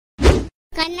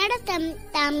ಕನ್ನಡ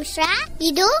ತಂತ್ರಾಂಶ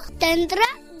ಇದು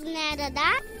ತಂತ್ರಜ್ಞಾನದ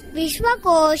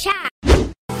ವಿಶ್ವಕೋಶ.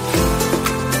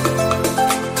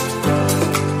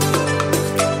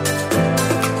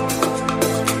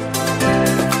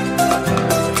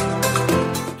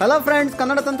 ಹಲೋ ಫ್ರೆಂಡ್ಸ್,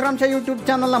 ಕನ್ನಡ ತಂತ್ರಾಂಶ ಯೂಟ್ಯೂಬ್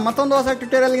ಚಾನಲ್ನ ಮತ್ತೊಂದು ಹೊಸ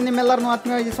ಟ್ಯುಟೋರಿಯಲ್ಗೆ ನಿಮ್ಮೆಲ್ಲರನ್ನು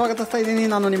ಆತ್ಮೀಯವಾಗಿ ಸ್ವಾಗತಿಸ್ತಾ ಇದ್ದೀನಿ.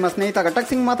 ನಾನು ನಿಮ್ಮ ಸ್ನೇಹಿತ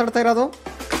ಘಟಕ್ ಸಿಂಗ್ ಮಾತಾಡ್ತಾ ಇರೋದು.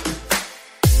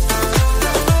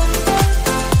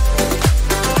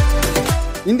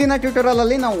 ಇಂದಿನ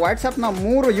ಟ್ಯುಟೋರಿಯಲಲ್ಲಿ ನಾವು ವಾಟ್ಸಪ್ನ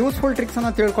 3 ಯೂಸ್ಫುಲ್ ಟ್ರಿಕ್ಸನ್ನು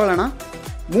ತಿಳ್ಕೊಳ್ಳೋಣ.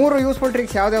 3 ಯೂಸ್ಫುಲ್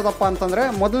ಟ್ರಿಕ್ಸ್ ಯಾವ್ದಾವುದಪ್ಪ ಅಂತಂದರೆ,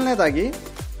 ಮೊದಲನೇದಾಗಿ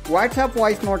ವಾಟ್ಸಪ್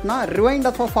ವಾಯ್ಸ್ ನೋಟ್ನ ರಿವೈಂಡ್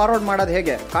ಅಥವಾ ಫಾರ್ವರ್ಡ್ ಮಾಡೋದು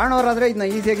ಹೇಗೆ. ಕಾಣೋರಾದರೆ ಇದನ್ನ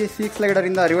ಈಸಿಯಾಗಿ ಸೀಕ್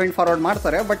ಸ್ಲೈಡರಿಂದ ರಿವೈಂಡ್ ಫಾರ್ವರ್ಡ್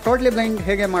ಮಾಡ್ತಾರೆ, ಬಟ್ ಟೋಟ್ಲಿ ಬ್ಲೈಂಡ್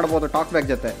ಹೇಗೆ ಮಾಡ್ಬೋದು ಟಾಕ್ ಬ್ಯಾಕ್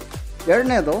ಜೊತೆ.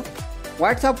 ಎರಡನೇದು,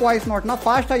 ವಾಟ್ಸಪ್ ವಾಯ್ಸ್ ನೋಟ್ನ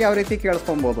ಫಾಸ್ಟಾಗಿ ಯಾವ ರೀತಿ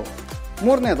ಕೇಳಿಸ್ಕೊಬೋದು.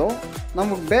 ಮೂರನೇದು,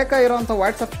 ನಮಗೆ ಬೇಕಾಗಿರೋಂಥ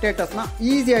ವಾಟ್ಸಪ್ ಸ್ಟೇಟಸ್ನ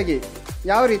ಈಸಿಯಾಗಿ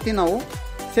ಯಾವ ರೀತಿ ನಾವು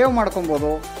ಸೇವ್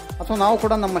ಮಾಡ್ಕೊಬೋದು ಅಥವಾ ನಾವು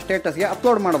ಕೂಡ ನಮ್ಮ ಸ್ಟೇಟಸ್ಗೆ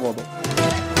ಅಪ್ಲೋಡ್ ಮಾಡ್ಬೋದು.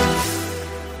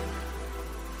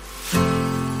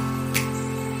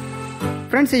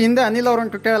 ಫ್ರೆಂಡ್ಸ್, ಈ ಹಿಂದೆ ಅನಿಲ್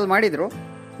ಅವರೊಂದು ಟ್ಯುಟೋರಿಯಲ್ ಮಾಡಿದರು,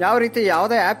 ಯಾವ ರೀತಿ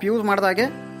ಯಾವುದೇ ಆ್ಯಪ್ ಯೂಸ್ ಮಾಡಿದಾಗೆ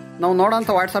ನಾವು ನೋಡೋಂಥ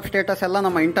ವಾಟ್ಸಪ್ ಸ್ಟೇಟಸ್ ಎಲ್ಲ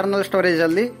ನಮ್ಮ ಇಂಟರ್ನಲ್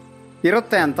ಸ್ಟೋರೇಜಲ್ಲಿ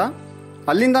ಇರುತ್ತೆ ಅಂತ.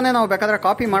 ಅಲ್ಲಿಂದನೇ ನಾವು ಬೇಕಾದರೆ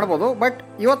ಕಾಪಿ ಮಾಡ್ಬೋದು. ಬಟ್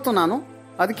ಇವತ್ತು ನಾನು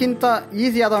ಅದಕ್ಕಿಂತ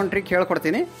ಈಸಿಯಾದ ಒಂದು ಟ್ರಿಕ್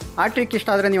ಹೇಳ್ಕೊಡ್ತೀನಿ. ಆ ಟ್ರಿಕ್ ಇಷ್ಟ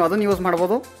ಆದರೆ ನೀವು ಅದನ್ನು ಯೂಸ್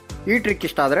ಮಾಡ್ಬೋದು, ಈ ಟ್ರಿಕ್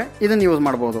ಇಷ್ಟ ಆದರೆ ಇದನ್ನು ಯೂಸ್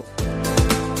ಮಾಡ್ಬೋದು.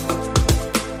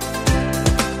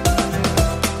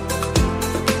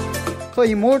 ಸೊ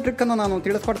ಈ 3 ಟ್ರಿಕ್ಕನ್ನು ನಾನು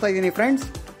ತಿಳಿಸ್ಕೊಡ್ತಾ ಇದ್ದೀನಿ ಫ್ರೆಂಡ್ಸ್.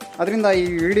 ಅದರಿಂದ ಈ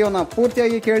ವಿಡಿಯೋನ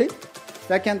ಪೂರ್ತಿಯಾಗಿ ಕೇಳಿ.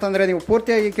 ಯಾಕೆ ಅಂತಂದರೆ ನೀವು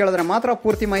ಪೂರ್ತಿಯಾಗಿ ಕೇಳಿದ್ರೆ ಮಾತ್ರ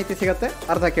ಪೂರ್ತಿ ಮಾಹಿತಿ ಸಿಗುತ್ತೆ,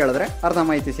 ಅರ್ಧ ಕೇಳಿದ್ರೆ ಅರ್ಧ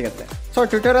ಮಾಹಿತಿ ಸಿಗುತ್ತೆ. ಸೊ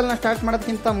ಟ್ಯುಟೋರಿಯಲ್ನ ಸ್ಟಾರ್ಟ್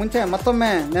ಮಾಡೋದಕ್ಕಿಂತ ಮುಂಚೆ ಮತ್ತೊಮ್ಮೆ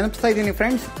ನೆನಪಿಸ್ತಾ ಇದ್ದೀನಿ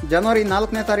ಫ್ರೆಂಡ್ಸ್, ಜನವರಿ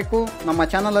 4ನೇ ತಾರೀಕು ನಮ್ಮ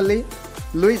ಚಾನಲಲ್ಲಿ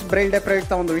ಲೂಯಿಸ್ ಬ್ರೈಲ್ ಡೇ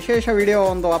ಪ್ರಯುಕ್ತ ಒಂದು ವಿಶೇಷ ವಿಡಿಯೋ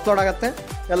ಅಪ್ಲೋಡ್ ಆಗುತ್ತೆ.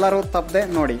 ಎಲ್ಲರೂ ತಪ್ಪದೆ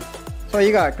ನೋಡಿ. ಸೊ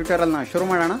ಈಗ ಟ್ಯುಟೋರಿಯಲ್ನ ಶುರು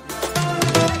ಮಾಡೋಣ.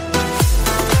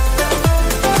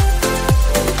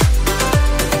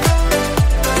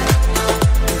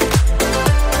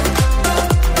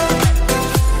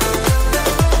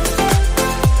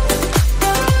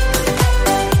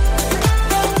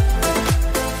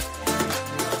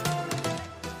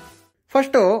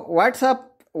 ಫಸ್ಟು ವಾಟ್ಸಪ್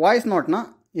ವಾಯ್ಸ್ ನೋಟ್ನ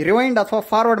ರಿವೈಂಡ್ ಅಥವಾ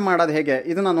ಫಾರ್ವರ್ಡ್ ಮಾಡೋದು ಹೇಗೆ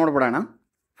ಇದನ್ನು ನೋಡ್ಬಿಡೋಣ.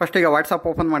 ಫಸ್ಟ್ ಈಗ ವಾಟ್ಸಪ್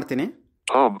ಓಪನ್ ಮಾಡ್ತೀನಿ.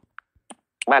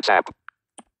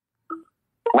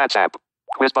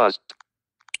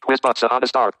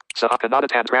 Kannada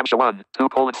Tantramsha 1,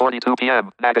 2:42 p.m.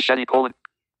 Nagasheti: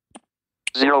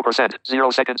 0%,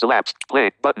 0 seconds elapsed. Play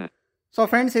button. So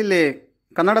friends, ಇಲ್ಲಿ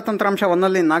ಕನ್ನಡ ತಂತ್ರಾಂಶ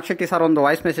 1ನಲ್ಲಿ ನಾಗಶೆಟ್ಟಿ ಸರ್ ಒಂದು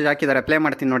ವಾಯ್ಸ್ ಮೆಸೇಜ್ ಹಾಕಿದ್ದಾರೆ, ಪ್ಲೇ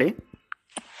ಮಾಡ್ತೀನಿ ನೋಡಿ.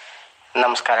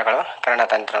 ನಮಸ್ಕಾರಗಳು, ಕನ್ನಡ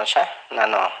ತಂತ್ರಾಂಶ.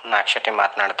 ನಾನು ನಾಗಶೆಟ್ಟಿ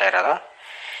ಮಾತನಾಡ್ತಾ ಇರೋದು.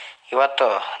 ಇವತ್ತು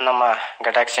ನಮ್ಮ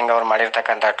ಘಟಕ್ ಸಿಂಗ್ ಅವರು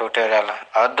ಮಾಡಿರ್ತಕ್ಕಂಥ ಟ್ಯೂಟೋರಿಯಲ್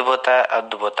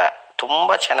ಅದ್ಭುತ, ತುಂಬ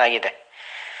ಚೆನ್ನಾಗಿದೆ.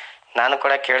 ನಾನು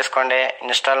ಕೂಡ ಕೇಳಿಸ್ಕೊಂಡೆ,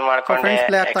 ಇನ್ಸ್ಟಾಲ್ ಮಾಡ್ಕೊಂಡೆ,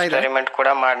 ಎಕ್ಸ್ಪೆರಿಮೆಂಟ್ ಕೂಡ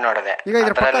ಮಾಡಿ ನೋಡಿದೆ.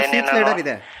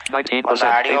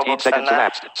 ಆಡಿಯೋ ಬುಕ್ಸ್ ಅನ್ನ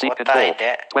ಓದ್ತಾ ಇದ್ದೆ.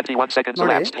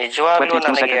 ನಿಜವಾಗ್ಲೂ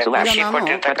ನನಗೆ ಖುಷಿ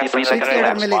ಕೊಟ್ಟಿರ್ತಕ್ಕಂಥ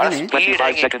ಸ್ಪೀಡ್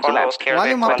ಆಗಿ ಇಟ್ಕೊಂಡು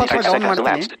ಕೇಳಬೇಕು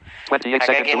ಅಂತ.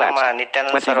 ಹಾಗಾಗಿ ನಮ್ಮ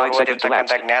Nithyananda sir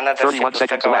ಓದಿರ್ತಕ್ಕಂಥ Jnanadarshi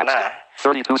ಪುಸ್ತಕವನ್ನ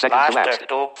last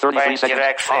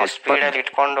 2.0x speed ಅಲ್ಲಿ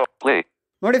ಇಟ್ಕೊಂಡು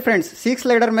ನೋಡಿ ಫ್ರೆಂಡ್ಸ್. ಸೀಕ್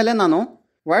ಸ್ಲೈಡರ್ ಮೇಲೆ ನಾನು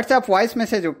ವಾಟ್ಸ್ಆಪ್ ವಾಯ್ಸ್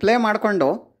ಮೆಸೇಜ್ ಪ್ಲೇ ಮಾಡಿಕೊಂಡು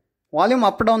ವಾಲ್ಯೂಮ್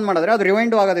ಅಪ್ ಡೌನ್ ಮಾಡಿದ್ರೆ ಅದು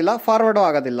ರಿವೈಂಡು ಆಗೋದಿಲ್ಲ, ಫಾರ್ವರ್ಡು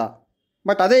ಆಗೋದಿಲ್ಲ.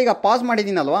 ಬಟ್ ಅದೇ ಈಗ ಪಾಸ್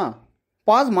ಮಾಡಿದ್ದೀನಲ್ವಾ,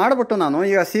 ಪಾಸ್ ಮಾಡಿಬಿಟ್ಟು ನಾನು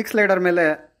ಈಗ ಸೀಕ್ ಸ್ಲೈಡರ್ ಮೇಲೆ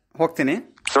ಹೋಗ್ತೀನಿ.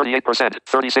 38%,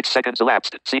 36 seconds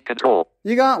elapsed. Seek control.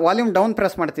 ಈಗ ವಾಲ್ಯೂಮ್ ಡೌನ್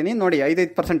ಪ್ರೆಸ್ ಮಾಡ್ತೀನಿ ನೋಡಿ,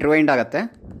 5% ರಿವೈಂಡ್ ಆಗುತ್ತೆ.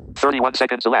 31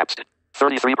 seconds elapsed.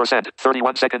 33%,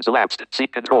 31 seconds elapsed.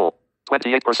 Seek control.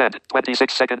 28%,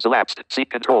 26 seconds elapsed. Seek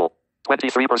control.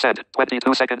 23%,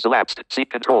 22 seconds elapsed. Seek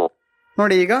control.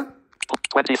 ನೋಡಿ ಈಗ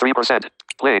 23%.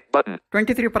 Play button.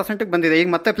 23% ಬಂದಿದೆ. ಈಗ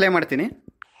ಮತ್ತೆ ಪ್ಲೇ ಮಾಡ್ತೀನಿ.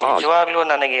 ನಿಜವಾಗ್ಲೂ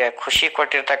ನನಗೆ ಖುಷಿ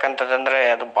ಕೊಟ್ಟಿರ್ತಕ್ಕಂಥದ್ದಂದ್ರೆ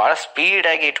ಅದು ಬಹಳ ಸ್ಪೀಡ್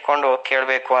ಆಗಿ ಇಟ್ಕೊಂಡು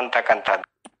ಕೇಳಬೇಕು ಅಂತಕ್ಕಂಥದ್ದು.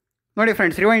 ನೋಡಿ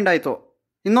ಫ್ರೆಂಡ್ಸ್, ರಿವೈಂಡ್ ಆಯಿತು.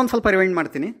 ಇನ್ನೊಂದು ಸ್ವಲ್ಪ ರಿವೈಂಡ್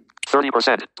ಮಾಡ್ತೀನಿ.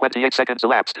 30%, 28 seconds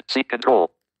elapsed. Seek control.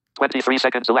 23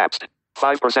 seconds elapsed.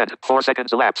 5%, 4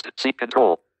 seconds elapsed. Seek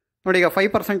control. ನೋಡಿ ಈಗ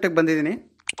 5% ಬಂದಿದ್ದೀನಿ.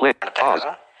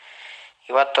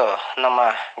 ಇವತ್ತು ನಮ್ಮ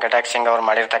ಘಟಕ್ ಸಿಂಗ್ ಅವರು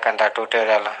ಮಾಡಿರ್ತಕ್ಕಂಥ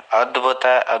ಟ್ಯೂಟೋರಿಯಲ್ ಅದ್ಭುತ.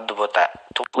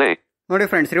 ನೋಡಿ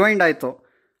ಫ್ರೆಂಡ್ಸ್, ರಿವೈಂಡ್ ಆಯಿತು.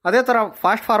 ಅದೇ ಥರ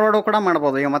ಫಾಸ್ಟ್ ಫಾರ್ವರ್ಡು ಕೂಡ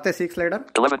ಮಾಡ್ಬೋದು. ಈಗ ಮತ್ತೆ seek slider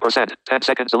 11%, 10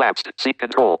 seconds elapsed. Seek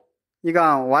control. ಈಗ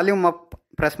ವಾಲ್ಯೂಮ್ ಅಪ್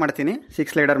ಪ್ರೆಸ್ ಮಾಡ್ತೀನಿ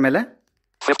ಸೀಕ್ ಸ್ಲೈಡರ್ ಮೇಲೆ.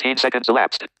 15 seconds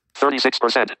elapsed.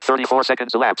 36%, 34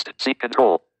 seconds elapsed. Seek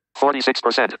control.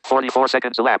 46%, 44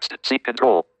 seconds elapsed. Seek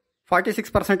control.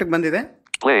 46% ಬಂದಿದೆ.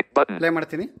 Play button. ಪ್ಲೇ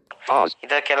ಮಾಡ್ತೀನಿ.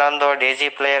 ಇದು ಕೆಲವೊಂದು ಡಿಜಿ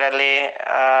ಪ್ಲೇಯರ್ ಅಲ್ಲಿ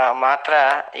ಮಾತ್ರ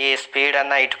ಈ ಸ್ಪೀಡ್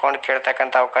ಅನ್ನ ಇಟ್ಕೊಂಡು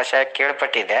ಕೇಳ್ತಕ್ಕಂಥ ಅವಕಾಶ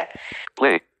ಕೇಳ್ಪಟ್ಟಿದೆ.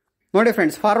 ನೋಡಿ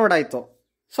ಫ್ರೆಂಡ್ಸ್, ಫಾರ್ವರ್ಡ್ ಆಯಿತು.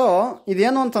 ಸೊ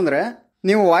ಇದೇನು ಅಂತಂದರೆ,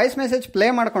 ನೀವು ವಾಯ್ಸ್ ಮೆಸೇಜ್ ಪ್ಲೇ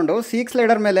ಮಾಡಿಕೊಂಡು ಸೀಕ್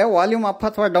ಸ್ಲೈಡರ್ ಮೇಲೆ ವಾಲ್ಯೂಮ್ ಅಪ್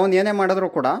ಅಥವಾ ಡೌನ್ ಏನೇ ಮಾಡಿದ್ರೂ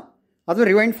ಕೂಡ ಅದು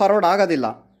ರಿವೈಂಡ್ ಫಾರ್ವರ್ಡ್ ಆಗೋದಿಲ್ಲ.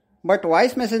 ಬಟ್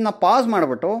ವಾಯ್ಸ್ ಮೆಸೇಜ್ನ ಪಾಸ್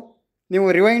ಮಾಡಿಬಿಟ್ಟು ನೀವು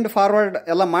ರಿವೈಂಡ್ ಫಾರ್ವರ್ಡ್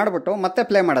ಎಲ್ಲ ಮಾಡಿಬಿಟ್ಟು ಮತ್ತೆ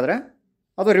ಪ್ಲೇ ಮಾಡಿದ್ರೆ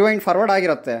ಅದು ರಿವೈಂಡ್ ಫಾರ್ವರ್ಡ್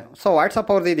ಆಗಿರುತ್ತೆ. ಸೊ ವಾಟ್ಸಪ್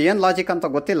ಅವ್ರದ್ದು ಇದು ಏನು ಲಾಜಿಕ್ ಅಂತ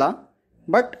ಗೊತ್ತಿಲ್ಲ,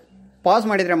 ಬಟ್ ಪಾಸ್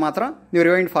ಮಾಡಿದರೆ ಮಾತ್ರ ನೀವು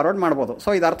ರಿವೈಂಡ್ ಫಾರ್ವರ್ಡ್ ಮಾಡ್ಬೋದು. ಸೊ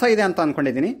ಇದು ಅರ್ಥ ಇದೆ ಅಂತ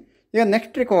ಅಂದ್ಕೊಂಡಿದ್ದೀನಿ. ಈಗ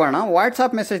ನೆಕ್ಸ್ಟ್ ಟ್ರಿಕ್ ಹೋಗೋಣ,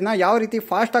 ವಾಟ್ಸಾಪ್ ಮೆಸೇಜ್ನ ಯಾವ ರೀತಿ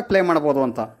ಫಾಸ್ಟಾಗಿ ಪ್ಲೇ ಮಾಡ್ಬೋದು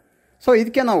ಅಂತ. ಸೊ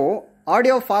ಇದಕ್ಕೆ ನಾವು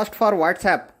ಆಡಿಯೋ ಫಾಸ್ಟ್ ಫಾರ್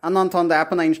ವಾಟ್ಸ್ಯಾಪ್ ಅನ್ನೋಂಥ ಒಂದು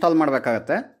ಆ್ಯಪನ್ನು ಇನ್ಸ್ಟಾಲ್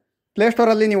ಮಾಡಬೇಕಾಗತ್ತೆ.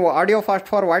 ಪ್ಲೇಸ್ಟೋರಲ್ಲಿ ನೀವು ಆಡಿಯೋ ಫಾಸ್ಟ್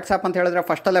ಫಾರ್ ವಾಟ್ಸ್ಯಾಪ್ ಅಂತ ಹೇಳಿದ್ರೆ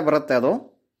ಫಸ್ಟಲ್ಲೇ ಬರುತ್ತೆ ಅದು.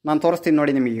 ನಾನು ತೋರಿಸ್ತೀನಿ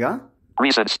ನೋಡಿ ನಿಮಗೀಗ.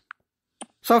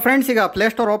 ಸೊ ಫ್ರೆಂಡ್ಸ್, ಈಗ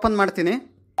ಪ್ಲೇಸ್ಟೋರ್ ಓಪನ್ ಮಾಡ್ತೀನಿ.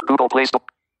 Google Play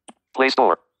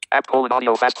Store. App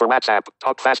audio fast for WhatsApp.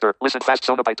 Talk faster. Listen fast.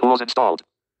 Sonabyte tools installed.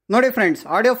 ನೋಡಿ friends,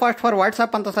 audio fast for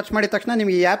WhatsApp ಅಂತ ಸರ್ಚ್ ಮಾಡಿದ ತಕ್ಷಣ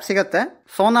ನಿಮಗೆ ಈ ಆ್ಯಪ್ ಸಿಗುತ್ತೆ.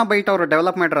 ಸೋನಾಬೈಟ್ ಅವರು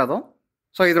ಡೆವಲಪ್ ಮಾಡಿರೋದು.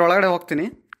 ಸೊ ಇದ್ರೊಳಗಡೆ ಹೋಗ್ತೀನಿ.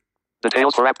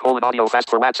 Details for app audio fast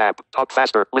for WhatsApp. Talk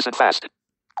faster. Listen fast.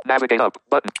 Navigate up.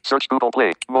 Button. Search Google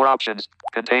Play. More options.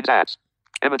 Contains ads.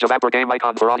 Image of app or game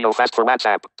icon for audio fast for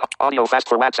WhatsApp. Audio fast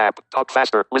for WhatsApp. Talk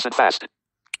faster. Listen fast.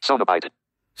 Sonabyte.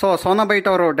 So ಸೋನಾಬೈಟ್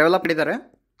ಅವರು develop ಮಾಡಿದ್ದಾರೆ.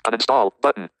 Uninstall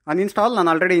button. Uninstall ನಾನು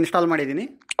already install ಮಾಡಿದ್ದೀನಿ.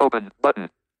 Open button.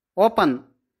 Open.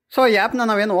 So ಈ ಆ್ಯಪ್ನ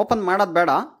ನಾವೇನು open ಮಾಡೋದು ಬೇಡ.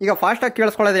 ಈಗ ಫಾಸ್ಟಾಗಿ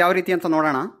ಕೇಳಿಸ್ಕೊಳ್ಳೋದು ಯಾವ ರೀತಿ ಅಂತ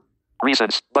ನೋಡೋಣ.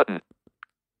 Recents button.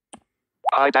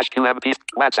 I-QMP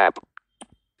WhatsApp.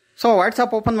 So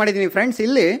WhatsApp open ಮಾಡಿದ್ದೀನಿ ಫ್ರೆಂಡ್ಸ್.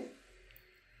 ಇಲ್ಲಿ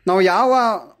ನಾವು ಯಾವ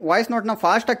ವಾಯ್ಸ್ ನೋಟ್ನ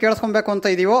ಫಾಸ್ಟಾಗಿ ಕೇಳಿಸ್ಕೊಬೇಕು ಅಂತ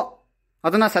ಇದೀವೋ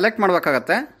ಅದನ್ನು ಸೆಲೆಕ್ಟ್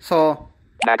ಮಾಡಬೇಕಾಗತ್ತೆ. So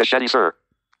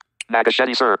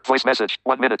Nagashetty sir, voice message,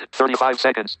 1 minute, 35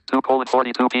 seconds,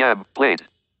 2:42 p.m. played.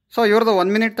 So ಇವ್ರದ್ದು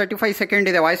 1 minute 35 ಸೆಕೆಂಡ್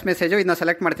ಇದೆ ವಾಯ್ಸ್ ಮೆಸೇಜು. ಇದನ್ನ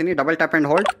ಸೆಲೆಕ್ಟ್ ಮಾಡ್ತೀನಿ, ಡಬಲ್ ಟ್ಯಾಪ್ ಆ್ಯಂಡ್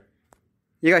ಹೋಲ್ಡ್.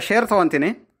 ಈಗ share ತೊಗೊತೀನಿ.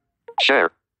 Share.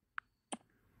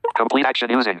 Complete action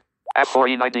using app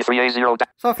 4E93A0.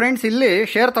 So friends, ಇಲ್ಲಿ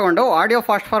ಶೇರ್ ತಗೊಂಡು ಆಡಿಯೋ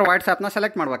ಫಾಸ್ಟ್ ಫಾರ್ ವಾಟ್ಸ್ಆ್ಯಪ್ನ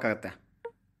ಸೆಲೆಕ್ಟ್ ಮಾಡಬೇಕಾಗತ್ತೆ.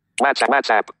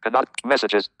 WhatsApp, Kannada,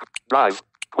 messages, drive,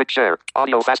 quick share,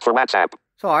 audio fast for WhatsApp.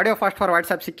 So audio fast for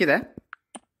WhatsApp ಸಿಕ್ಕಿದೆ.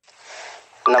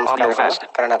 ನಮಸ್ಕಾರ,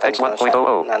 ಕನ್ನಡ ತಂತ್ರಾಂಶ.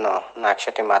 ನಾನು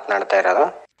ನಾಕ್ಷಟಿ ಮಾತನಾಡ್ತಾ ಇರೋದು.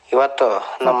 ಇವತ್ತು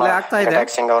ನಮ್ಮ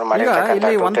ಗಡಾಕ್ ಸಿಂಗ್ ಅವರು ಮಾಡಿರ್ತಕ್ಕಂಥ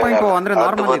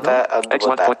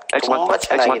ತುಂಬಾ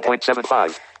ಚೆನ್ನಾಗಿದೆ.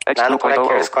 ನಾನು ಕೂಡ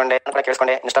ಕೇಳಿಸ್ಕೊಂಡೆ,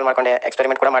 ಇನ್ಸ್ಟಾಲ್ ಮಾಡ್ಕೊಂಡೆ,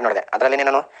 ಎಕ್ಸ್ಪೆರಿಮೆಂಟ್ ಕೂಡ ಮಾಡಿ ನೋಡಿದೆ. ಅದರಲ್ಲಿ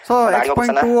ನಾನು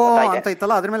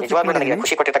ನಿಜವಾಗ್ಲೂ ನನಗೆ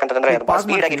ಖುಷಿ ಕೊಟ್ಟಿರ್ತಕ್ಕಂಥದ್ದು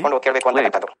ಸ್ಪೀಡ್ ಆಗಿ ಇಟ್ಕೊಂಡು ಕೇಳಬೇಕು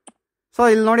ಅಂತ. ಸೊ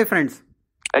ಇಲ್ಲಿ ನೋಡಿ ಫ್ರೆಂಡ್ಸ್,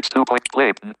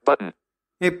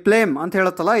 ಈ ಪ್ಲೇಮ್ ಅಂತ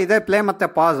ಹೇಳುತ್ತಲ್ಲ, ಇದೇ ಪ್ಲೇ ಮತ್ತೆ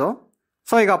ಪಾಸು.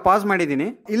 ಸೊ ಈಗ ಪಾಸ್ ಮಾಡಿದ್ದೀನಿ.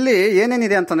 ಇಲ್ಲಿ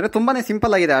ಏನೇನಿದೆ ಅಂತಂದ್ರೆ ತುಂಬಾನೇ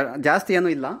ಸಿಂಪಲ್ ಆಗಿದೆ, ಜಾಸ್ತಿ ಏನೂ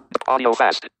ಇಲ್ಲ.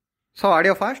 ಸೊ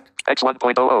ಆಡಿಯೋ ಫಾಸ್ಟ್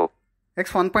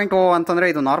X1.0 ಅಂತಂದ್ರೆ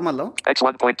ಇದು ನಾರ್ಮಲ್.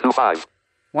 X1.25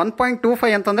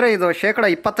 1.25 ಅಂತಂದ್ರೆ ಇದು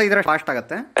 25% ಫಾಸ್ಟ್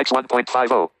ಆಗುತ್ತೆ.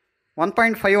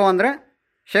 X1.50 ಅಂದ್ರೆ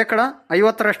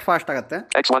 50% ಫಾಸ್ಟ್ ಆಗುತ್ತೆ.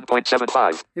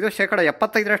 X1.75 ಇದು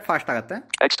 75% ಫಾಸ್ಟ್ ಆಗುತ್ತೆ.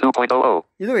 X2.00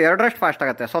 ಇದು 2% ಫಾಸ್ಟ್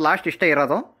ಆಗುತ್ತೆ. ಸೊ ಲಾಸ್ಟ್ ಇಷ್ಟೇ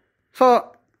ಇರೋದು. ಸೊ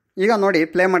ಈಗ ನೋಡಿ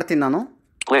ಪ್ಲೇ ಮಾಡ್ತೀನಿ ನಾನು.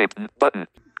 Play button.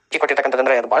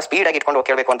 ಕೊಟ್ಟಿರ್ತಕ್ಕಂಥದ್ರೆ ಅದು ಬಹಳ ಸ್ಪೀಡ್ ಆಗಿ ಇಟ್ಕೊಂಡು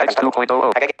ಕೇಳಬೇಕು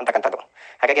ಅಂತಕ್ಕಂಥದ್ದು.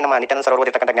 ಹಾಗಾಗಿ ನಮ್ಮ Nithyananda sir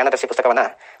ಓದಿರ್ತಕ್ಕಂಥ Jnanadarshi ಪುಸ್ತಕವನ್ನ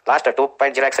last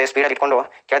 2.0x speed ಆಗಿ ಇಟ್ಕೊಂಡು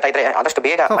ಕೇಳ್ತಾ ಇದ್ರೆ ಆದಷ್ಟು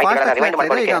ಬೇಗ ಮಾಹಿತಿಗಳನ್ನ ರಿವೈಂಡ್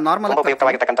ಮಾಡ್ಕೊಳ್ಳಿಕ್ಕೆ ತುಂಬಾ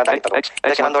ಉಪಯುಕ್ತವಾಗಿರ್ತಕ್ಕಂಥದ್ದಾಗಿತ್ತು.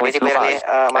 ಇದಕ್ಕೆ ಒಂದು ಡಿಜಿ ಪ್ಲೇಯರ್ ಅಲ್ಲಿ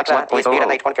ಮಾತ್ರ ಈ ಸ್ಪೀಡ್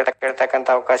ಅನ್ನ ಇಟ್ಕೊಂಡು ಕೇಳ್ತಕ್ಕಂಥ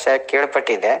ಅವಕಾಶ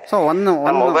ಕೇಳ್ಪಟ್ಟಿದೆ.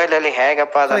 ನಮ್ಮ ಮೊಬೈಲ್ ಅಲ್ಲಿ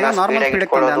ಹೇಗಪ್ಪ ಅದನ್ನ ಸ್ಪೀಡ್ ಆಗಿ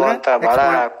ಇಟ್ಕೊಳ್ಳೋದು ಅಂತ ಬಹಳ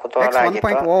ಕುತೂಹಲ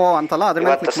ಆಗಿತ್ತು.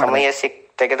 ಇವತ್ತು ಸಮಯ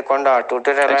ತೆಗೆದುಕೊಂಡು ಆ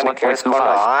ಟ್ಯೂಟೋರಿಯಲ್ ಅನ್ನು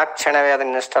ಕೇಳಿಸ್ಕೊಂಡು ಆ ಕ್ಷಣವೇ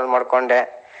ಅದನ್ನ ಇನ್ಸ್ಟಾಲ್ ಮಾಡ್ಕೊಂಡೆ.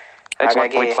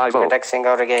 ಹಾಗಾಗಿ ಗಡಾಕ್ ಸಿಂಗ್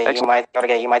ಅವರಿಗೆ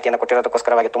ಈ ಮಾಹಿತಿಯನ್ನು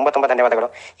ಕೊಟ್ಟಿರೋದಕ್ಕೋಸ್ಕರವಾಗಿ ತುಂಬಾ ಧನ್ಯವಾದಗಳು.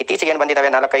 ಇತ್ತೀಚೆಗೆ ಏನು ಬಂದಿದ್ದಾವೆ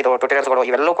 4-5 ಟ್ಯೂಟೋರಿಯಲ್ಸ್ಗಳು,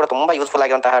 ಇವೆಲ್ಲವೂ ಕೂಡ ತುಂಬಾ ಯೂಸ್ಫುಲ್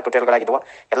ಆಗಿರುವಂತಹ ಟ್ಯೂಟೋರಿಯಲ್ಗಳಾಗಿದ್ವು.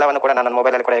 ಎಲ್ಲವನ್ನು ಕೂಡ ನನ್ನ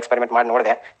ಮೊಬೈಲ್ ಅಲ್ಲಿ ಕೂಡ ಎಕ್ಸ್ಪೆರಿಮೆಂಟ್ ಮಾಡಿ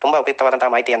ನೋಡಿದೆ. ತುಂಬಾ ಉಪಯುಕ್ತವಾದಂತಹ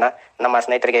ಮಾಹಿತಿಯನ್ನ ನಮ್ಮ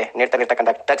ಸ್ನೇಹಿತರಿಗೆ ನೀಡ್ತಕ್ಕಂಥ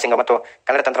ಗಡಾಕ್ ಸಿಂಗ್ ಮತ್ತು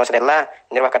ಕನ್ನಡ ತಂತ್ರಾಂಶದ ಎಲ್ಲಾ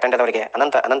ನಿರ್ವಾಹಕ ತಂಡದವರಿಗೆ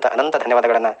ಅನಂತ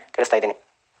ಧನ್ಯವಾದಗಳನ್ನ ತಿಳಿಸ್ತಾ ಇದ್ದೀನಿ.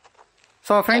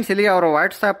 ಸೊ ಫ್ರೆಂಡ್ಸ್, ಇಲ್ಲಿ ಅವರು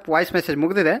ವಾಟ್ಸ್ಆಪ್ ವಾಯ್ಸ್ ಮೆಸೇಜ್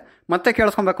ಮುಗಿದಿದೆ. ಮತ್ತೆ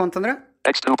ಕೇಳಿಸ್ಕೊಬೇಕು ಅಂತಂದ್ರೆ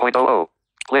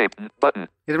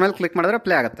ಇದ್ರ ಮೇಲೆ ಕ್ಲಿಕ್ ಮಾಡಿದ್ರೆ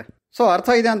ಪ್ಲೇ ಆಗುತ್ತೆ. ಸೊ ಅರ್ಥ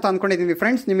ಇದೆ ಅಂತ ಅನ್ಕೊಂಡಿದ್ದೀನಿ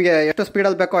ಫ್ರೆಂಡ್ಸ್. ನಿಮಗೆ ಎಷ್ಟು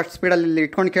ಸ್ಪೀಡಲ್ಲಿ ಬೇಕೋ ಅಷ್ಟು ಸ್ಪೀಡಲ್ಲಿ ಇಲ್ಲಿ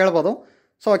ಇಟ್ಕೊಂಡು ಕೇಳ್ಬೋದು.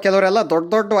 ಸೊ ಕೆಲವರೆಲ್ಲ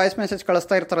ದೊಡ್ಡ ವಾಯ್ಸ್ ಮೆಸೇಜ್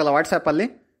ಕಳಿಸ್ತಾ ಇರ್ತಾರಲ್ಲ ವಾಟ್ಸಪ್ಪಲ್ಲಿ.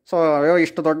 ಸೊ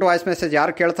ಇಷ್ಟು ದೊಡ್ಡ ವಾಯ್ಸ್ ಮೆಸೇಜ್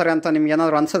ಯಾರು ಕೇಳ್ತಾರೆ ಅಂತ ನಿಮ್ಗೆ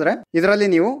ಏನಾದರೂ ಅನ್ಸಿದ್ರೆ ಇದರಲ್ಲಿ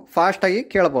ನೀವು ಫಾಸ್ಟಾಗಿ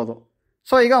ಕೇಳ್ಬೋದು.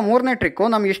 ಸೊ ಈಗ 3ನೇ ಟ್ರಿಕ್ಕು,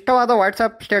 ನಮ್ಗೆ ಇಷ್ಟವಾದ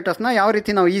ವಾಟ್ಸಪ್ ಸ್ಟೇಟಸ್ನ ಯಾವ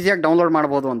ರೀತಿ ನಾವು ಈಸಿಯಾಗಿ ಡೌನ್ಲೋಡ್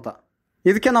ಮಾಡ್ಬೋದು ಅಂತ.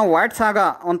 ಇದಕ್ಕೆ ನಾವು ವಾಟ್ಸಾಗ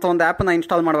ಅಂತ ಒಂದು ಆ್ಯಪನ್ನು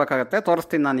ಇನ್ಸ್ಟಾಲ್ ಮಾಡಬೇಕಾಗತ್ತೆ.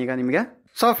 ತೋರಿಸ್ತೀನಿ ನಾನೀಗ ನಿಮಗೆ.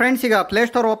 ಸೊ ಫ್ರೆಂಡ್ಸ್, ಈಗ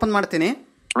ಪ್ಲೇಸ್ಟೋರ್ ಓಪನ್ ಮಾಡ್ತೀನಿ.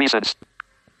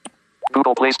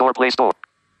 Google Play Store.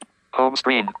 Home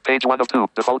screen, page 1 of 2,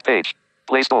 default page.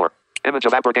 Play Store. Image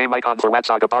of app or game icon for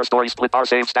WhatsApp, bar story, split bar,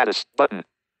 save status, button.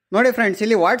 ನೋಡಿ friends,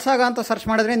 ಇಲ್ಲಿ ವಾಟ್ಸಾಗ ಅಂತ search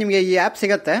ಮಾಡಿದ್ರೆ ನಿಮಗೆ ಈ app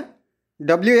ಸಿಗುತ್ತೆ.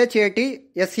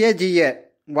 WHATSAGA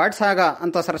ವಾಟ್ಸಾಗ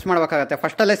ಅಂತ search ಮಾಡಬೇಕಾಗತ್ತೆ.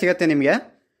 ಫಸ್ಟಲ್ಲೇ ಸಿಗುತ್ತೆ ನಿಮಗೆ.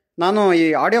 ನಾನು ಈ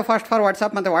ಆಡಿಯೋ ಫಾಸ್ಟ್ ಫಾರ್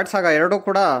ವಾಟ್ಸಾಪ್ ಮತ್ತು ವಾಟ್ಸಾಗ ಎರಡೂ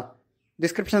ಕೂಡ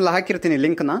ಡಿಸ್ಕ್ರಿಪ್ಷನಲ್ಲಿ ಹಾಕಿರ್ತೀನಿ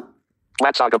ಲಿಂಕ್ನ.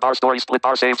 WhatsApp, bar story, split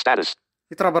bar, save status.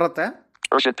 ಈ ಥರ ಬರುತ್ತೆ.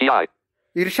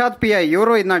 ಇರ್ಷಾದ್ PI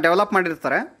ಇವರು ಇದನ್ನ ಡೆವಲಪ್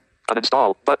ಮಾಡಿರ್ತಾರೆ.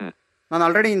 Uninstall button. ನಾನು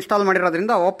ಆಲ್ರೆಡಿ ಇನ್ಸ್ಟಾಲ್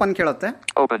ಮಾಡಿರೋದ್ರಿಂದ ಓಪನ್ ಕೇಳುತ್ತೆ.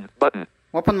 Open button.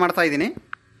 ಓಪನ್ ಮಾಡ್ತಾ ಇದ್ದೀನಿ.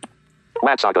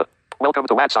 WhatsApp. Welcome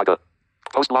to WhatsApp.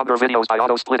 Post longer videos by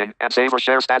auto splitting and save or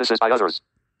share statuses by others.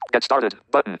 Get started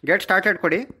button. Get started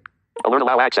ಕೊಡಿ. Alert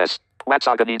allow access.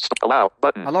 WhatsApp needs to allow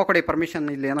button. allow ಕೊಡಿ permission.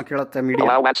 ಇಲ್ಲಿ ಏನೋ ಕೇಳುತ್ತೆ media.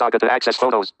 Allow WhatsApp to access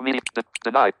photos. Media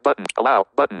deny button. Allow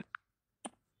button.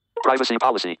 Privacy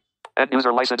policy. End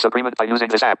user license agreement by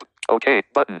using this app. Okay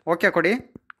button. Okay ಕೊಡಿ.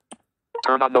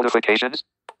 Turn on notifications.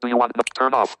 Do you want to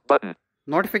turn off button?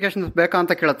 Notifications ಬೇಕಾ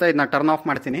ಅಂತ ಕೇಳುತ್ತೆ, ಇದನ್ನ turn off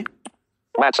ಮಾಡ್ತೀನಿ.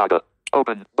 WhatsApp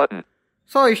open button.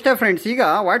 So ಇಷ್ಟೇ friends. ಈಗ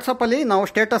ವಾಟ್ಸಪ್ಪಲ್ಲಿ ನಾವು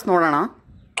ಸ್ಟೇಟಸ್ ನೋಡೋಣ.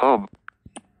 Home.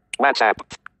 WhatsApp.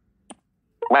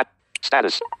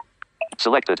 Status.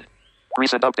 Selected.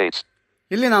 Recent updates.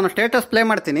 ಇಲ್ಲಿ ನಾನು ಸ್ಟೇಟಸ್ ಪ್ಲೇ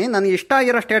ಮಾಡ್ತೀನಿ. ನನಗೆ ಇಷ್ಟ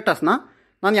ಆಗಿರೋ ಸ್ಟೇಟಸ್ನ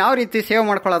ನಾನು ಯಾವ ರೀತಿ ಸೇವ್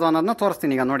ಮಾಡ್ಕೊಳ್ಳೋದು ಅನ್ನೋದನ್ನ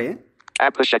ತೋರಿಸ್ತೀನಿ. ಈಗ ನೋಡಿ.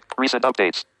 App check recent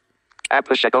updates. App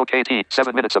check OKT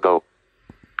 7 minutes ago.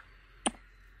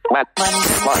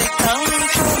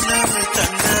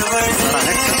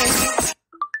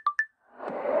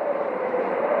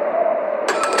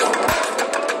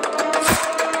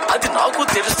 ಅದು ನಾವು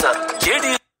తెలుసా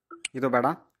ಇದು ಬೇಡ,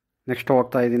 ನೆಕ್ಸ್ಟ್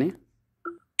ಹೋಗ್ತಾ ಇದ್ದೀನಿ.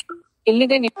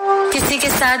 किसी के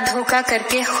साथ धोखा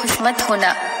करके खुश मत होना,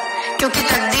 क्योंकि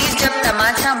तकदीर जब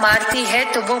तमाचा मारती है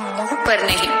तो वो मुंह पर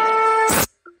नहीं.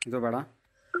 ಇದು ಬೇಡ.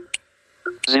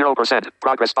 0%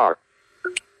 progress bar.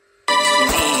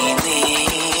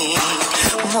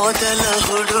 ಮೊದಲ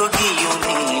ಹುಡುಗಿಯು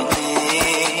ನೀನೆ,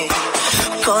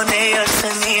 ಕೊನೆಯ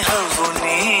ಸನಿಹವು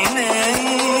ನೀನೆ,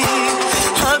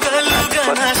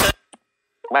 ಹಗಲುಗನ.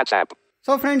 WhatsApp.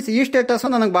 ಸೊ ಫ್ರೆಂಡ್ಸ್, ಈ ಸ್ಟೇಟಸ್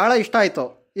ನನಗೆ ಭಾಳ ಇಷ್ಟ ಆಯಿತು.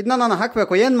 ಇದನ್ನ ನಾನು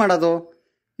ಹಾಕಬೇಕು. ಏನು ಮಾಡೋದು?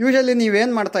 ಯೂಶಲಿ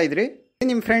ನೀವೇನು ಮಾಡ್ತಾ ಇದ್ರಿ,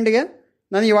 ನಿಮ್ಮ ಫ್ರೆಂಡ್ಗೆ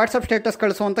ನಾನು ಈ ವಾಟ್ಸಪ್ ಸ್ಟೇಟಸ್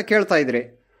ಕಳಿಸು ಅಂತ ಕೇಳ್ತಾ ಇದ್ರಿ.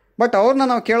 ಬಟ್ ಅವ್ರನ್ನ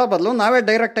ನಾವು ಕೇಳೋ ಬದಲು ನಾವೇ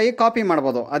ಡೈರೆಕ್ಟಾಗಿ ಕಾಪಿ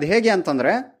ಮಾಡ್ಬೋದು. ಅದು ಹೇಗೆ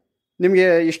ಅಂತಂದರೆ, ನಿಮಗೆ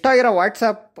ಇಷ್ಟ ಆಗಿರೋ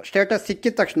ವಾಟ್ಸಪ್ ಸ್ಟೇಟಸ್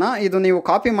ಸಿಕ್ಕಿದ ತಕ್ಷಣ ಇದು ನೀವು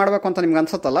ಕಾಪಿ ಮಾಡಬೇಕು ಅಂತ ನಿಮ್ಗೆ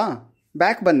ಅನ್ಸುತ್ತಲ್ಲ,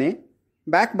 ಬ್ಯಾಕ್ ಬನ್ನಿ.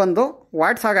 ಬ್ಯಾಕ್ ಬಂದು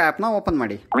ವಾಟ್ಸಾಗ ಆ್ಯಪ್ನ ಓಪನ್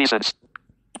ಮಾಡಿ. Recents.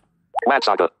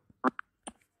 WhatsApp.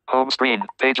 Home screen.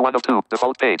 Page 1 of 2.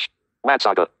 Default page.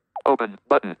 WhatsApp. Open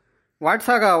button.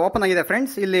 ವಾಟ್ಸಾಗ open ಆಗಿದೆ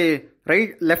ಫ್ರೆಂಡ್ಸ್. ಇಲ್ಲಿ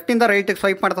ಲೆಫ್ಟಿಂದ ರೈಟಿಗೆ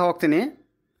ಸ್ವೈಪ್ ಮಾಡ್ತಾ ಹೋಗ್ತೀನಿ.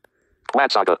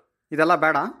 WhatsApp. ಇದೆಲ್ಲ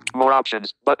ಬೇಡ. More options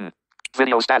button.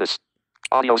 Video status.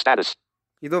 Audio status.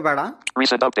 ಇದು ಬೇಡ.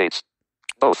 Recent updates.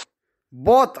 Both.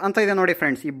 ಬೋತ್ ಅಂತ ಇದೆ ನೋಡಿ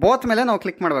ಫ್ರೆಂಡ್ಸ್. ಈ ಬೋತ್ ಮೇಲೆ ನಾವು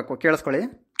ಕ್ಲಿಕ್ ಮಾಡಬೇಕು. ಕೇಳಿಸ್ಕೊಳ್ಳಿ.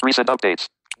 Recent updates.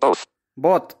 Both.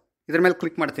 ಬೋತ್ ಇದ್ರ ಮೇಲೆ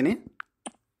ಕ್ಲಿಕ್ ಮಾಡ್ತೀನಿ.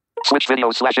 Switch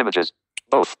videos/images.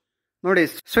 Both. ನೋಡಿ,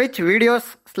 ಸ್ವಿಚ್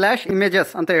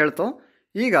ವಿಡಿಯೋಸ್/ಇಮೇಜಸ್ ಅಂತ ಹೇಳ್ತು.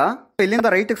 ಈಗ ಇಲ್ಲಿಂದ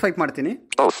ರೈಟಿಗೆ ಸ್ವೈಪ್ ಮಾಡ್ತೀನಿ.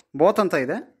 Both. ಬೋತ್ ಅಂತ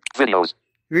ಇದೆ. Videos.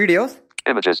 Videos,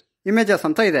 Images. ಇಮೇಜಸ್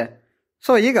ಅಂತ ಇದೆ.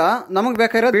 ಸೊ ಈಗ ನಮಗೆ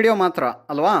ಬೇಕಾಗಿರೋ ವಿಡಿಯೋ ಮಾತ್ರ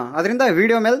ಅಲ್ವಾ, ಅದರಿಂದ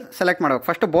ವಿಡಿಯೋ ಮೇಲೆ ಸೆಲೆಕ್ಟ್ ಮಾಡಬೇಕು.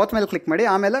 ಫಸ್ಟ್ ಬೋತ್ ಮೇಲೆ ಕ್ಲಿಕ್ ಮಾಡಿ,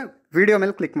 ಆಮೇಲೆ ವಿಡಿಯೋ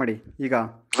ಮೇಲೆ ಕ್ಲಿಕ್ ಮಾಡಿ. ಈಗ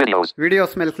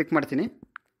ವಿಡಿಯೋಸ್ ಮೇಲೆ ಕ್ಲಿಕ್ ಮಾಡ್ತೀನಿ.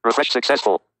 Refresh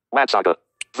successful. WhatsApp.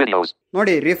 Videos.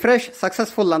 ನೋಡಿ, ರಿಫ್ರೆಶ್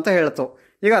ಸಕ್ಸಸ್ಫುಲ್ ಅಂತ ಹೇಳ್ತು.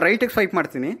 ಈಗ ರೈಟಿಗೆ ಸ್ವೈಪ್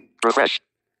ಮಾಡ್ತೀನಿ.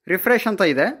 ರಿಫ್ರೆಶ್ ಅಂತ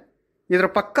ಇದೆ. ಇದ್ರ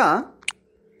ಪಕ್ಕ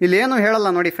ಇಲ್ಲೇನು ಹೇಳಲ್ಲ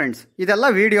ನೋಡಿ ಫ್ರೆಂಡ್ಸ್, ಇದೆಲ್ಲ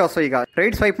ವಿಡಿಯೋಸು. ಈಗ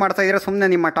ರೈಟ್ ಸ್ವೈಪ್ ಮಾಡ್ತಾ ಇದ್ರೆ ಸುಮ್ಮನೆ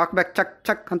ನಿಮ್ಮ ಟಾಕ್ ಬ್ಯಾಕ್ ಚಕ್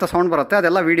ಚಕ್ ಅಂತ ಸೌಂಡ್ ಬರುತ್ತೆ,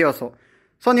 ಅದೆಲ್ಲ ವಿಡಿಯೋಸು.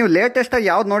 ಸೊ ನೀವು ಲೇಟೆಸ್ಟಾಗಿ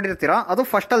ಯಾವ್ದು ನೋಡಿರ್ತೀರಾ ಅದು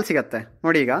ಫಸ್ಟಲ್ಲಿ ಸಿಗುತ್ತೆ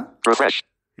ನೋಡಿ. ಈಗ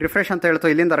ರಿಫ್ರೆಶ್ ಅಂತ ಹೇಳ್ತು.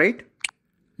 ಇಲ್ಲಿಂದ ರೈಟ್,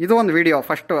 ಇದು ಒಂದು ವಿಡಿಯೋ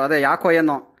ಫಸ್ಟು, ಅದೇ ಯಾಕೋ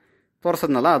ಏನೋ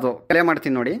ತೋರಿಸಿದ್ನಲ್ಲ ಅದು ಪ್ಲೇ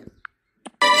ಮಾಡ್ತೀನಿ ನೋಡಿ.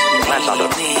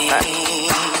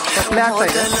 ಪ್ಲೇ ಆಗ್ತಾ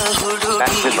ಇದೆ.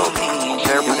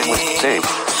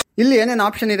 ಇಲ್ಲಿ ಏನೇನು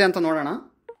ಆಪ್ಷನ್ ಇದೆ ಅಂತ ನೋಡೋಣ.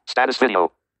 Status video.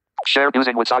 Share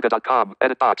using whatsapp.com.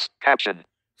 Edit box. Caption.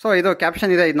 So ಇದು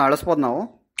ಕ್ಯಾಪ್ಷನ್ ಇದೆ, ಇದನ್ನ ಅಳಿಸ್ಬೋದು ನಾವು.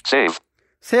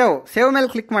 ಸೇವ್ ಮೇಲೆ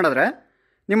ಕ್ಲಿಕ್ ಮಾಡಿದ್ರೆ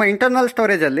ನಿಮ್ಮ ಇಂಟರ್ನಲ್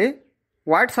ಸ್ಟೋರೇಜಲ್ಲಿ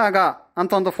ವಾಟ್ಸಾಗ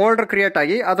ಅಂತ ಒಂದು ಫೋಲ್ಡರ್ ಕ್ರಿಯೇಟ್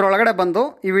ಆಗಿ ಅದರೊಳಗಡೆ ಬಂದು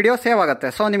ಈ ವಿಡಿಯೋ ಸೇವ್ ಆಗುತ್ತೆ.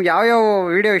 ಸೊ ನಿಮ್ಗೆ ಯಾವ್ಯಾವ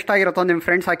ವಿಡಿಯೋ ಇಷ್ಟ ಆಗಿರುತ್ತೋ ನಿಮ್ಮ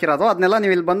ಫ್ರೆಂಡ್ಸ್ ಹಾಕಿರೋದು ಅದನ್ನೆಲ್ಲ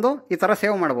ನೀವು ಇಲ್ಲಿ ಬಂದು ಈ ಥರ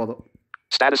ಸೇವ್ ಮಾಡ್ಬೋದು.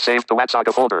 Status saved to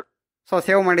WhatsApp folder. So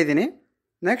save ಮಾಡಿದ್ದೀನಿ.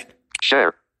 ನೆಕ್ಸ್ಟ್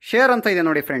ಶೇರ್ ಅಂತ ಇದೆ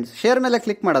ನೋಡಿ ಫ್ರೆಂಡ್ಸ್. ಶೇರ್ ಮೇಲೆ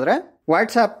ಕ್ಲಿಕ್ ಮಾಡಿದ್ರೆ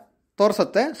ವಾಟ್ಸಾಪ್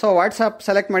ತೋರಿಸುತ್ತೆ. ಸೊ ವಾಟ್ಸಾಪ್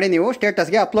ಸೆಲೆಕ್ಟ್ ಮಾಡಿ ನೀವು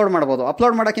ಸ್ಟೇಟಸ್ಗೆ ಅಪ್ಲೋಡ್ ಮಾಡ್ಬೋದು.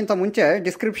 ಅಪ್ಲೋಡ್ ಮಾಡೋಕ್ಕಿಂತ ಮುಂಚೆ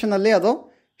ಡಿಸ್ಕ್ರಿಪ್ಷನಲ್ಲಿ ಅದು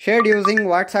ಶೇರ್ಡ್ ಯೂಸಿಂಗ್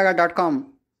whatsapp.com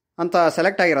ಅಂತ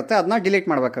ಸೆಲೆಕ್ಟ್ ಆಗಿರುತ್ತೆ, ಅದನ್ನ ಡಿಲೀಟ್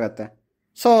ಮಾಡಬೇಕಾಗತ್ತೆ.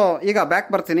 ಸೊ ಈಗ ಬ್ಯಾಕ್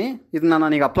ಬರ್ತೀನಿ. ಇದನ್ನ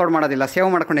ನಾನೀಗ ಅಪ್ಲೋಡ್ ಮಾಡೋದಿಲ್ಲ, ಸೇವ್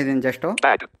ಮಾಡ್ಕೊಂಡಿದ್ದೀನಿ ಜಸ್ಟು.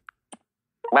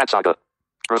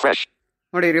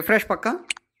 ನೋಡಿ, ರಿಫ್ರೆಶ್ ಪಕ್ಕ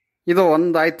ಇದು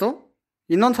ಒಂದು ಆಯಿತು.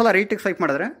 ಇನ್ನೊಂದು ಸಲ ರೈಟಿಗೆ ಸ್ವೈಪ್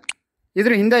ಮಾಡಿದ್ರೆ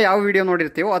ಇದ್ರ ಹಿಂದೆ ಯಾವ ವಿಡಿಯೋ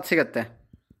ನೋಡಿರ್ತೀವೋ ಅದು ಸಿಗತ್ತೆ.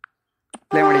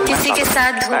 ಪ್ಲೇ ಮಾಡಿ.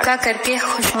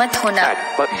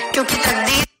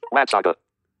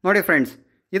 ನೋಡಿ ಫ್ರೆಂಡ್ಸ್,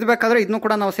 ಇದು ಬೇಕಾದರೆ ಇದನ್ನು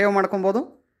ಕೂಡ ನಾವು ಸೇವ್ ಮಾಡ್ಕೊಬೋದು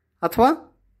ಅಥವಾ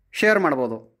ಶೇರ್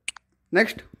ಮಾಡ್ಬೋದು.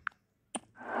 ನೆಕ್ಸ್ಟ್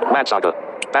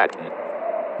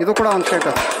ಇದು ಕೂಡ ಒಂದು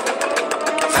ಸ್ಟೇಟಸ್.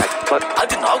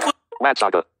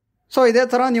 ಸೊ ಇದೇ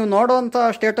ಥರ ನೀವು ನೋಡುವಂಥ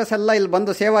ಸ್ಟೇಟಸ್ ಎಲ್ಲ ಇಲ್ಲಿ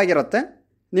ಬಂದು ಸೇವ್ ಆಗಿರುತ್ತೆ.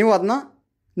 ನೀವು ಅದನ್ನ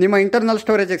ನಿಮ್ಮ ಇಂಟರ್ನಲ್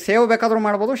ಸ್ಟೋರೇಜಿಗೆ ಸೇವ್ ಬೇಕಾದರೂ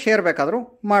ಮಾಡ್ಬೋದು, ಶೇರ್ ಬೇಕಾದರೂ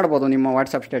ಮಾಡ್ಬೋದು ನಿಮ್ಮ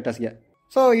ವಾಟ್ಸಪ್ ಸ್ಟೇಟಸ್ಗೆ.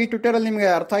 ಸೊ ಈ ಟ್ವಿಟರಲ್ಲಿ ನಿಮಗೆ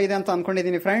ಅರ್ಥ ಇದೆ ಅಂತ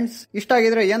ಅಂದ್ಕೊಂಡಿದ್ದೀನಿ ಫ್ರೆಂಡ್ಸ್. ಇಷ್ಟ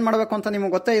ಆಗಿದ್ರೆ ಏನು ಮಾಡಬೇಕು ಅಂತ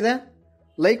ನಿಮಗೆ ಗೊತ್ತೇ ಇದೆ.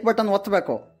 ಲೈಕ್ ಬಟನ್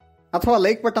ಒತ್ತಬೇಕು, ಅಥವಾ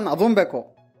ಲೈಕ್ ಬಟನ್ ಅದುಂಬೇಕು,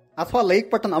 ಅಥವಾ ಲೈಕ್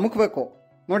ಬಟನ್ ಅಮುಕಬೇಕು.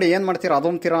 ನೋಡಿ ಏನು ಮಾಡ್ತೀರಾ,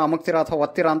 ಅದುಮ್ತೀರಾ, ಅಮುಕ್ತೀರಾ ಅಥವಾ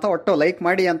ಒತ್ತೀರಾ ಅಂತ. ಒಟ್ಟು ಲೈಕ್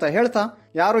ಮಾಡಿ ಅಂತ ಹೇಳ್ತಾ,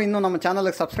 ಯಾರು ಇನ್ನೂ ನಮ್ಮ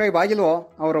ಚಾನಲ್ಗೆ ಸಬ್ಸ್ಕ್ರೈಬ್ ಆಗಿಲ್ವೋ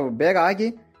ಅವರು ಬೇಗ ಆಗಿ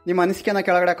ನಿಮ್ಮ ಅನಿಸಿಕೆನ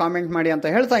ಕೆಳಗಡೆ ಕಾಮೆಂಟ್ ಮಾಡಿ ಅಂತ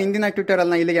ಹೇಳ್ತಾ ಇಂದಿನ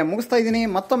ಟ್ವಿಟರಲ್ನ ಇಲ್ಲಿಗೆ ಮುಗಿಸ್ತಾ ಇದ್ದೀನಿ.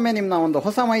 ಮತ್ತೊಮ್ಮೆ ನಿಮ್ಮನ್ನ ಒಂದು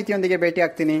ಹೊಸ ಮಾಹಿತಿಯೊಂದಿಗೆ ಭೇಟಿ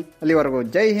ಆಗ್ತೀನಿ. ಅಲ್ಲಿವರೆಗೂ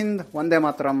ಜೈ ಹಿಂದ್, ವಂದೇ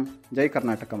ಮಾತರಂ, ಜೈ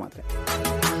ಕರ್ನಾಟಕ ಮಾತೆ.